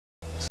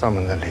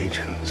Summon the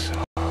legions.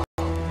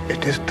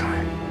 It is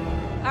time.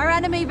 Our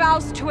enemy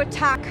vows to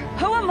attack.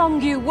 Who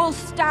among you will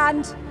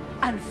stand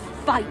and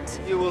fight?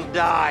 You will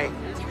die.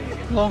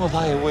 Long have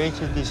I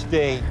awaited this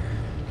day.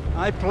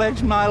 I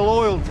pledge my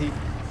loyalty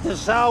to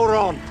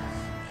Sauron.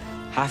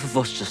 Half of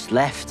us just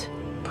left.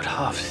 But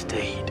half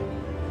stayed.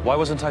 Why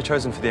wasn't I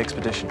chosen for the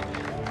expedition?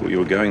 Thought you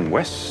were going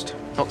west.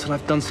 Not till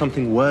I've done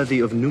something worthy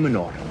of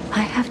Numenor. I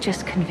have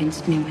just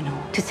convinced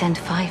Numenor to send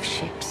 5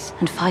 ships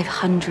and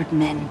 500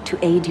 men to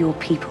aid your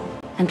people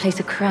and place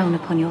a crown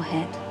upon your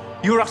head.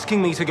 You're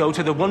asking me to go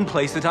to the one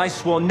place that I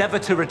swore never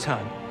to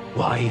return.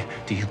 Why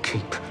do you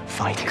keep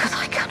fighting? Because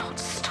I cannot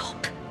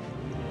stop.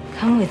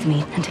 Come with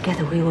me, and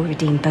together we will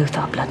redeem both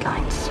our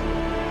bloodlines.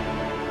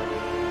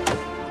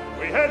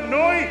 We head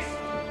north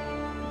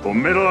for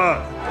Middle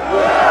Earth.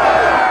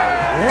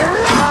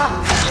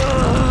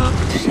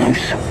 It is no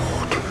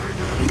sword.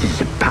 It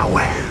is a power.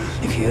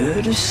 Have you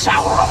heard of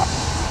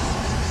Sauron?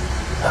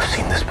 I've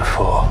seen this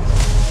before.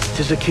 It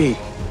is a key.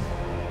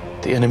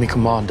 The enemy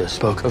commander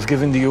spoke of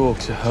giving the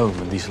orcs a home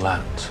in these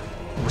lands.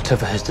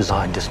 Whatever his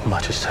design, this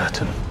much is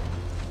certain.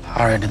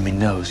 Our enemy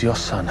knows your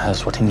son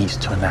has what he needs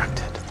to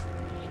enact it.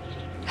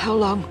 How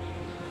long?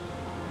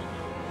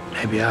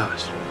 Maybe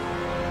hours.